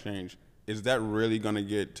deferred exchange. Is that really going to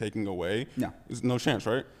get taken away? No. There's no chance,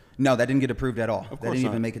 right? No, that didn't get approved at all. Of That course didn't not.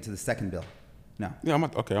 even make it to the second bill. No. Yeah, I'm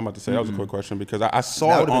about to say that was a quick question because I saw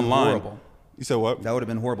That it would've been online. horrible. You said what? That would have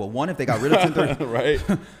been horrible. One, if they got rid of 1031, Right.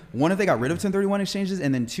 One, if they got rid of 1031 exchanges,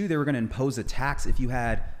 and then two, they were going to impose a tax if you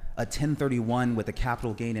had a 1031 with a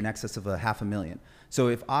capital gain in excess of $500,000. So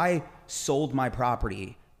if I sold my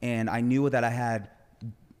property and I knew that I had,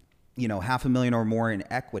 $500,000 or more in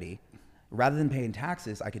equity, Rather than paying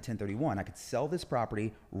taxes, I could 1031. I could sell this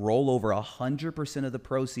property, roll over 100% of the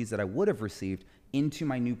proceeds that I would have received into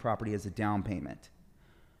my new property as a down payment.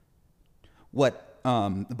 What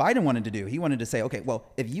Biden wanted to do, he wanted to say, okay, well,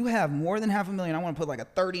 if you have more than $500,000, I want to put like a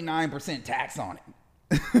 39% tax on it.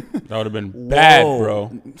 That would have been bad,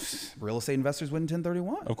 bro. Real estate investors wouldn't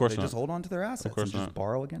 1031. Of course they not. just hold on to their assets and just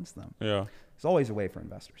borrow against them. Yeah. There's always a way for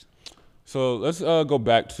investors. So let's go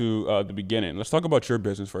back to the beginning. Let's talk about your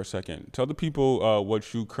business for a second. Tell the people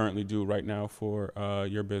what you currently do right now for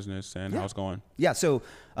your business and how it's going. Yeah, so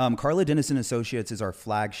Carla Dennis & Associates is our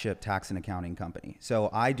flagship tax and accounting company. So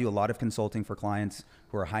I do a lot of consulting for clients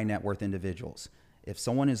who are high net worth individuals. If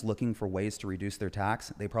someone is looking for ways to reduce their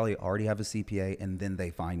tax, they probably already have a CPA, and then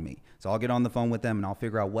they find me. So I'll get on the phone with them and I'll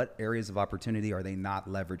figure out what areas of opportunity are they not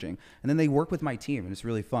leveraging. And then they work with my team, and it's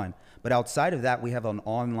really fun. But outside of that, we have an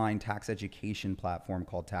online tax education platform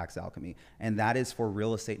called Tax Alchemy. And that is for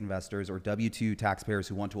real estate investors or W-2 taxpayers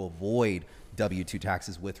who want to avoid W-2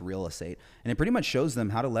 taxes with real estate. And it pretty much shows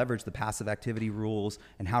them how to leverage the passive activity rules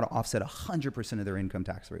and how to offset 100% of their income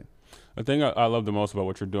tax rate. The thing I love the most about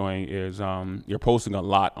what you're doing is you're posting a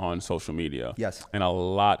lot on social media. Yes. And a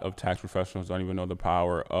lot of tax professionals don't even know the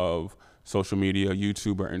power of social media,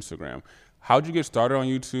 YouTube or Instagram. How'd you get started on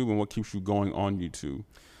YouTube, and what keeps you going on YouTube?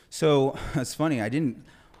 So it's funny. I didn't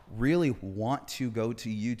really want to go to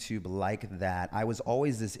YouTube like that. I was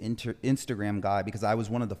always this Instagram guy because I was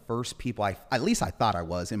one of the first people, at least I thought I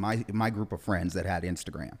was, in my group of friends that had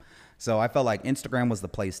Instagram. So I felt like Instagram was the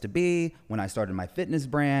place to be. When I started my fitness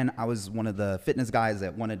brand, I was one of the fitness guys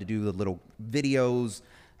that wanted to do the little videos,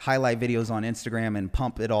 highlight videos on Instagram and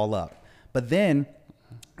pump it all up. But then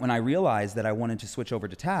when I realized that I wanted to switch over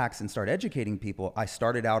to tax and start educating people, I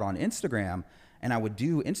started out on Instagram, and I would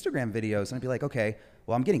do Instagram videos and I'd be like, okay,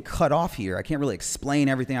 well, I'm getting cut off here. I can't really explain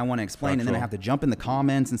everything I want to explain. And then I have to jump in the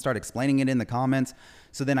comments and start explaining it in the comments.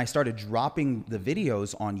 So then I started dropping the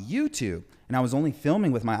videos on YouTube, and I was only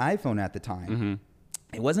filming with my iPhone at the time. Mm-hmm.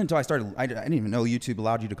 It wasn't until I didn't even know YouTube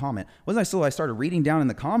allowed you to comment. It wasn't until I started reading down in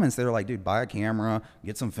the comments, they were like, dude, buy a camera,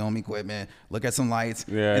 get some film equipment, look at some lights.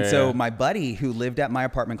 So my buddy who lived at my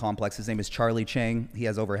apartment complex, his name is Charlie Chang. He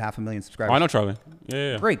has over 500,000 subscribers. Oh, I know Charlie.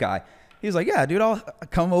 Yeah. Great guy. He was like, yeah, dude, I'll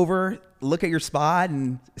come over, look at your spot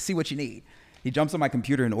and see what you need. He jumps on my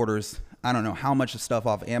computer and orders, I don't know how much of stuff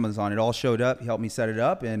off Amazon. It all showed up. He helped me set it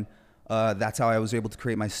up. And that's how I was able to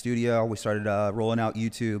create my studio. We started rolling out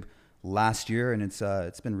YouTube last year, and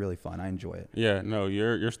it's been really fun. I enjoy it. Yeah, no,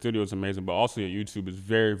 your studio is amazing, but also your YouTube is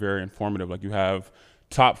very, very informative. Like, you have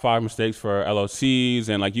top 5 mistakes for LLCs,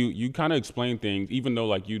 and like you kind of explain things, even though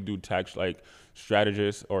like you do tax like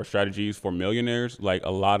strategists or strategies for millionaires. Like,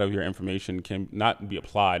 a lot of your information can not be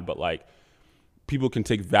applied, but like people can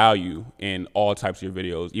take value in all types of your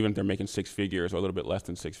videos, even if they're making 6 figures or a little bit less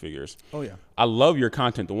than 6 figures. Oh yeah. I love your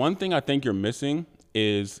content. The one thing I think you're missing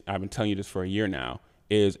is, I've been telling you this for a year now,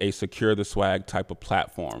 is a secure the swag type of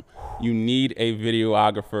platform. You need a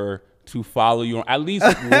videographer to follow you at least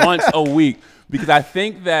once a week, because I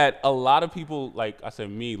think that a lot of people, like I said,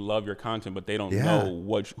 love your content, but they don't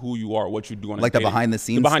know who you are, what you do on like a the behind the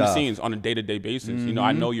scenes on a day-to-day basis. Mm-hmm. You know,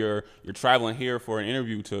 I know you're traveling here for an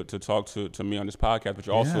interview to talk to me on this podcast, but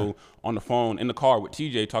you're also on the phone in the car with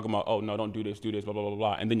TJ talking about, oh no, don't do this, blah, blah, blah,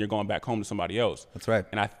 blah, and then you're going back home to somebody else. That's right.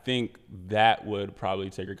 And I think that would probably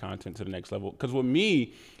take your content to the next level. Because with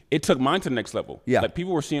me, it took mine to the next level. Yeah. Like,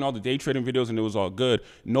 people were seeing all the day trading videos and it was all good.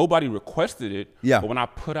 Nobody requested it. Yeah. But when I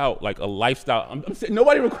put out like a lifestyle, I'm saying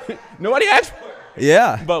nobody asked for it.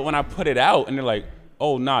 Yeah. But when I put it out and they're like,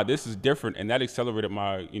 oh, nah, this is different. And that accelerated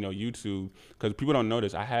my, YouTube. Because people don't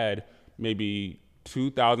notice, I had maybe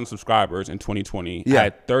 2,000 subscribers in 2020. I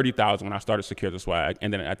had 30,000 when I started Secure the Swag,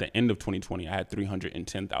 and then at the end of 2020, I had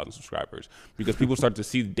 310,000 subscribers, because people started to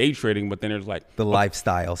see day trading, but then there's like the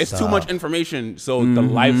lifestyle. It's too much information, so the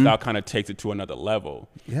lifestyle kind of takes it to another level.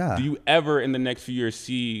 Yeah. Do you ever in the next few years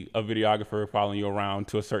see a videographer following you around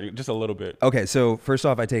to a certain, just a little bit? Okay, so first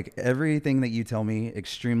off, I take everything that you tell me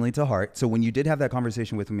extremely to heart. So when you did have that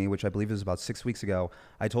conversation with me, which I believe was about 6 weeks ago,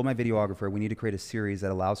 I told my videographer we need to create a series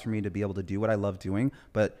that allows for me to be able to do what I love doing,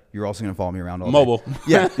 but you're also going to follow me around all day. Mobile.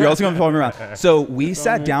 Yeah, you're also going to follow me around. So we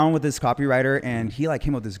sat down with this copywriter, and he like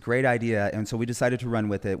came up with this great idea, and so we decided to run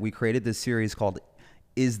with it. We created this series called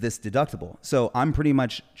Is This Deductible? So I'm pretty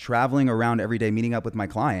much traveling around every day, meeting up with my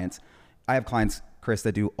clients. I have clients, Chris,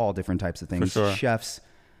 that do all different types of things. For sure. Chefs,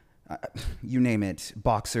 you name it,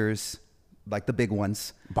 boxers, like the big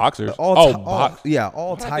ones. Boxers?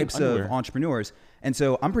 All types of entrepreneurs. And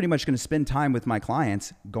so I'm pretty much going to spend time with my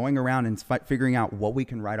clients going around and figuring out what we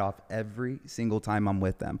can write off every single time I'm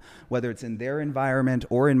with them. Whether it's in their environment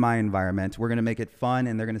or in my environment, we're going to make it fun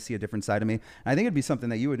and they're going to see a different side of me. And I think it'd be something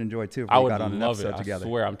that you would enjoy too if I we would got on an love episode it. together. I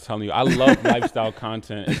swear, I'm telling you, I love lifestyle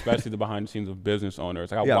content, especially the behind the scenes of business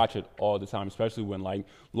owners. Like I watch it all the time, especially when like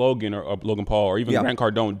Logan or Logan Paul or even Grant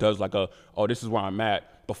Cardone does like this is where I'm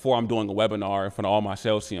at before I'm doing a webinar in front of all my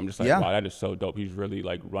sales team. I'm just like, wow, that is so dope. He's really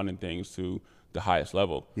like running things to the highest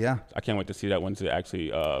level. Yeah. I can't wait to see that once it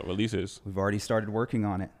actually releases. We've already started working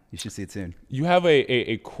on it. You should see it soon. You have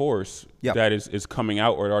a course that is coming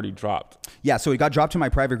out or it already dropped. Yeah, so it got dropped to my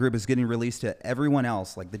private group. It's getting released to everyone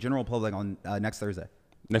else, like the general public on next Thursday.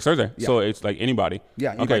 Next Thursday? Yeah. So it's like anybody?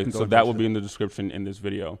 Yeah. Okay, so that will be in the description in this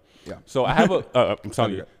video. Yeah. So I have I'm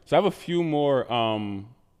telling you. So I have a few more,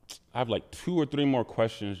 I have like 2 or 3 more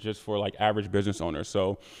questions just for like average business owners.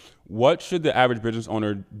 So what should the average business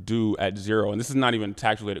owner do at zero? And this is not even a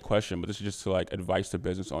tax related question, but this is just to like advice to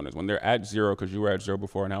business owners. When they're at zero, because you were at zero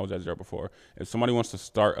before and I was at zero before, if somebody wants to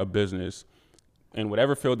start a business in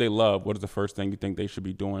whatever field they love, what is the first thing you think they should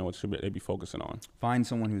be doing? What should they be focusing on? Find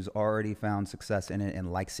someone who's already found success in it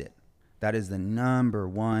and likes it. That is the number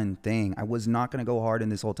one thing. I was not going to go hard in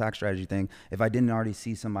this whole tax strategy thing if I didn't already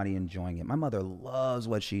see somebody enjoying it. My mother loves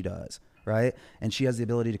what she does, right? And she has the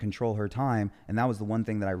ability to control her time. And that was the one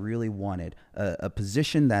thing that I really wanted, a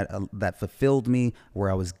position that fulfilled me,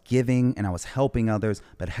 where I was giving and I was helping others,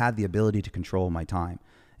 but had the ability to control my time.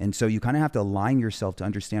 And so you kind of have to align yourself to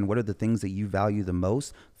understand what are the things that you value the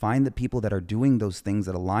most, find the people that are doing those things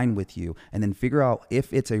that align with you, and then figure out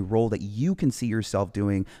if it's a role that you can see yourself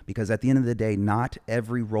doing, because at the end of the day, not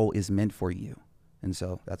every role is meant for you. And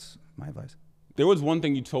so that's my advice. There was one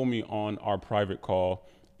thing you told me on our private call,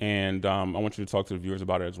 and I want you to talk to the viewers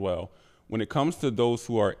about it as well. When it comes to those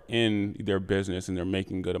who are in their business and they're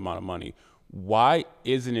making a good amount of money, why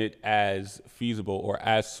isn't it as feasible or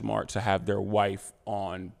as smart to have their wife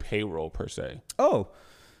on payroll per se? Oh,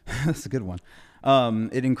 that's a good one.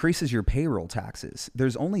 It increases your payroll taxes.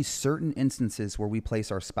 There's only certain instances where we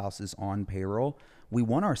place our spouses on payroll. We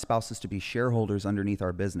want our spouses to be shareholders underneath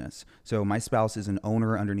our business. So my spouse is an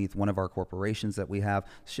owner underneath one of our corporations that we have.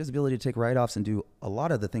 She has the ability to take write-offs and do a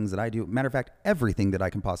lot of the things that I do. Matter of fact, everything that I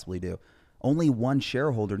can possibly do. Only one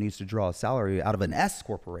shareholder needs to draw a salary out of an S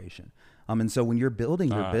corporation. And so when you're building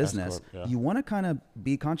your business, you want to kind of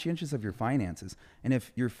be conscientious of your finances. And if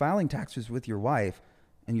you're filing taxes with your wife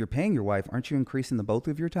and you're paying your wife, aren't you increasing the both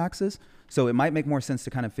of your taxes? So it might make more sense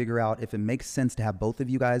to kind of figure out if it makes sense to have both of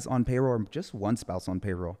you guys on payroll or just one spouse on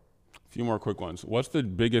payroll. A few more quick ones. What's the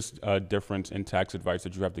biggest difference in tax advice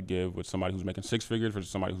that you have to give with somebody who's making 6 figures versus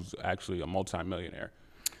somebody who's actually a multimillionaire?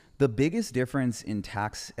 The biggest difference in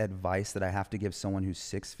tax advice that I have to give someone who's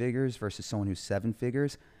 6 figures versus someone who's 7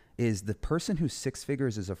 figures is the person who's 6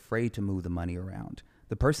 figures is afraid to move the money around.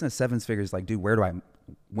 The person that's 7 figures is like, dude, where do I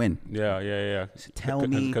win? Yeah. Tell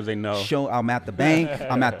me. Because they know. I'm at the bank.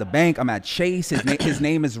 I'm at the bank. I'm at Chase. His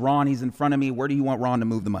name is Ron. He's in front of me. Where do you want Ron to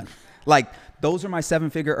move the money? Like, those are my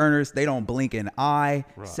 7-figure earners. They don't blink an eye.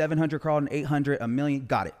 Bro. 700, Karlton, 800, $1 million.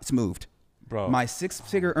 Got it. It's moved. Bro. My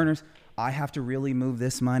 6-figure earners, I have to really move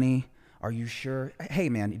this money. Are you sure? Hey,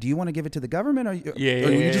 man, do you want to give it to the government? Or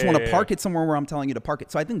you just want to park it somewhere where I'm telling you to park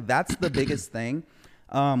it? So I think that's the biggest thing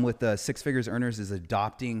with the 6 figures earners is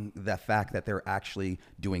adopting the fact that they're actually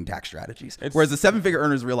doing tax strategies. Whereas the 7-figure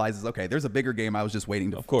earners realizes, okay, there's a bigger game. I was just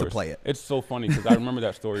waiting to play it. It's so funny because I remember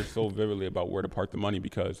that story so vividly about where to park the money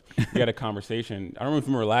because we had a conversation. I don't know if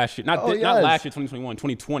you remember last year. Not last year, 2021,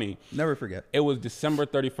 2020. Never forget. It was December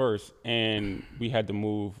 31st, and we had to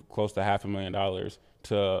move close to $500,000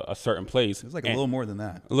 to a certain place. It was like a little more than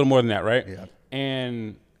that. A little more than that, right? Yeah.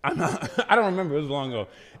 And I don't remember. It was long ago.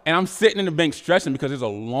 And I'm sitting in the bank stressing because there's a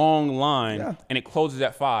long line and it closes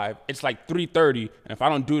at 5. It's like 3:30. And if I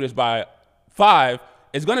don't do this by 5,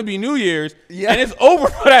 it's going to be New Year's and it's over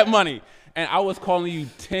for that money. And I was calling you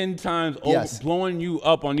 10 times over, blowing you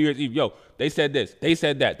up on New Year's Eve. Yo, they said this, they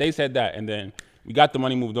said that, they said that. And then we got the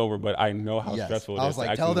money moved over, but I know how stressful it is. I was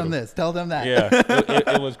like, tell them this, tell them that.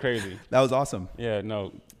 Yeah, it was crazy. That was awesome. Yeah,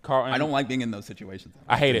 no. Karlton, I don't like being in those situations.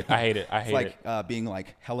 I hate it. It's like being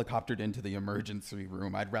like helicoptered into the emergency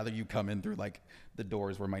room. I'd rather you come in through like the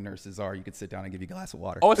doors where my nurses are. You could sit down and give you a glass of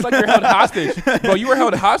water. Oh, it's like you're held hostage. Bro, you were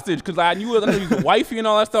held hostage because I knew you was wifey and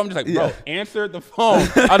all that stuff. I'm just like, bro, answer the phone.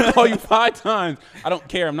 I'll call you 5 times. I don't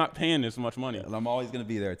care. I'm not paying this much money. And I'm always going to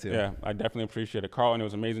be there too. Yeah, I definitely appreciate it. Karlton, it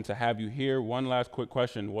was amazing to have you here. One last quick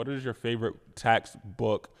question. What is your favorite tax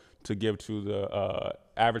book to give to the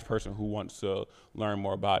average person who wants to learn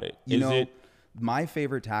more about it? My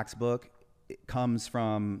favorite tax book it comes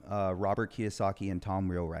from Robert Kiyosaki and Tom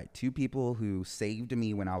Wheelwright, two people who saved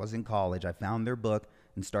me when I was in college. I found their book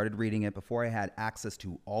and started reading it before I had access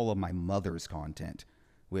to all of my mother's content,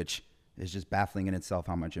 which is just baffling in itself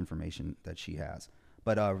how much information that she has.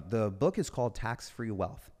 But the book is called Tax-Free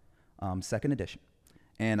Wealth, second edition.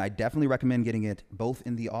 And I definitely recommend getting it both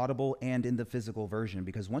in the Audible and in the physical version,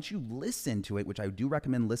 because once you listen to it, which I do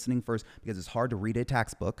recommend listening first because it's hard to read a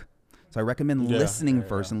tax book. So I recommend listening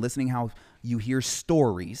first and listening how you hear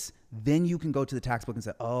stories. Then you can go to the tax book and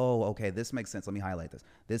say, oh, okay, this makes sense. Let me highlight this.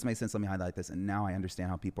 This makes sense. Let me highlight this. And now I understand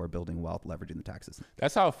how people are building wealth, leveraging the tax system.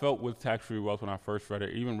 That's how I felt with Tax-Free Wealth when I first read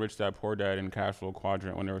it. Even Rich Dad, Poor Dad and Cash Flow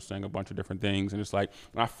Quadrant, when they were saying a bunch of different things. And it's like,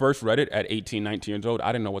 when I first read it at 18, 19 years old,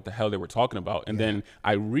 I didn't know what the hell they were talking about. And then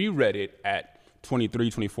I reread it at 23,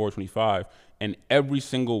 24, 25, and every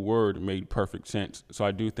single word made perfect sense. So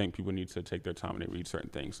I do think people need to take their time when they read certain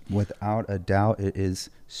things. Without a doubt, it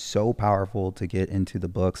is so powerful to get into the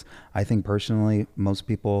books. I think personally, most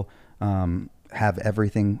people have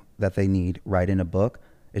everything that they need right in a book.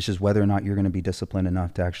 It's just whether or not you're going to be disciplined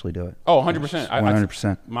enough to actually do it. Oh, 100%.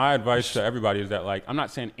 100%. My advice to everybody is that, like, I'm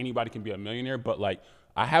not saying anybody can be a millionaire, but like,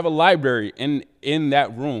 I have a library in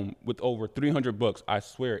that room with over 300 books. I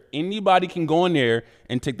swear, anybody can go in there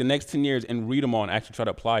and take the next 10 years and read them all and actually try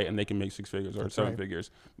to apply it, and they can make 6 figures or 7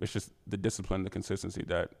 figures. It's just the discipline, the consistency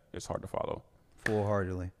that is hard to follow.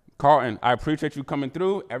 Full-heartedly. Karlton, I appreciate you coming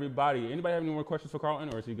through. Anybody have any more questions for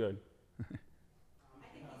Karlton, or is he good?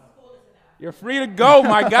 You're free to go,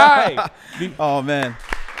 my guy. Oh, man.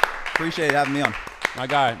 Appreciate having me on. My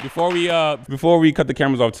guy, before we cut the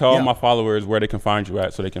cameras off, tell my followers where they can find you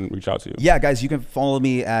at so they can reach out to you. Yeah, guys, you can follow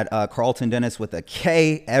me at Karlton Dennis with a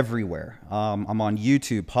K everywhere. I'm on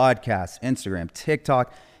YouTube, podcasts, Instagram,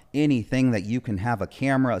 TikTok, anything that you can have a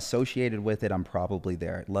camera associated with it. I'm probably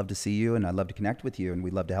there. I'd love to see you, and I'd love to connect with you, and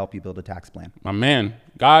we'd love to help you build a tax plan. My man.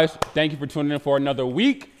 Guys, thank you for tuning in for another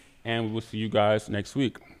week, and we will see you guys next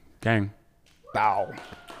week. Gang. Bow.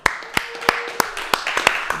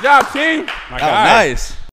 Good job, team. My guy.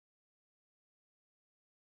 Nice.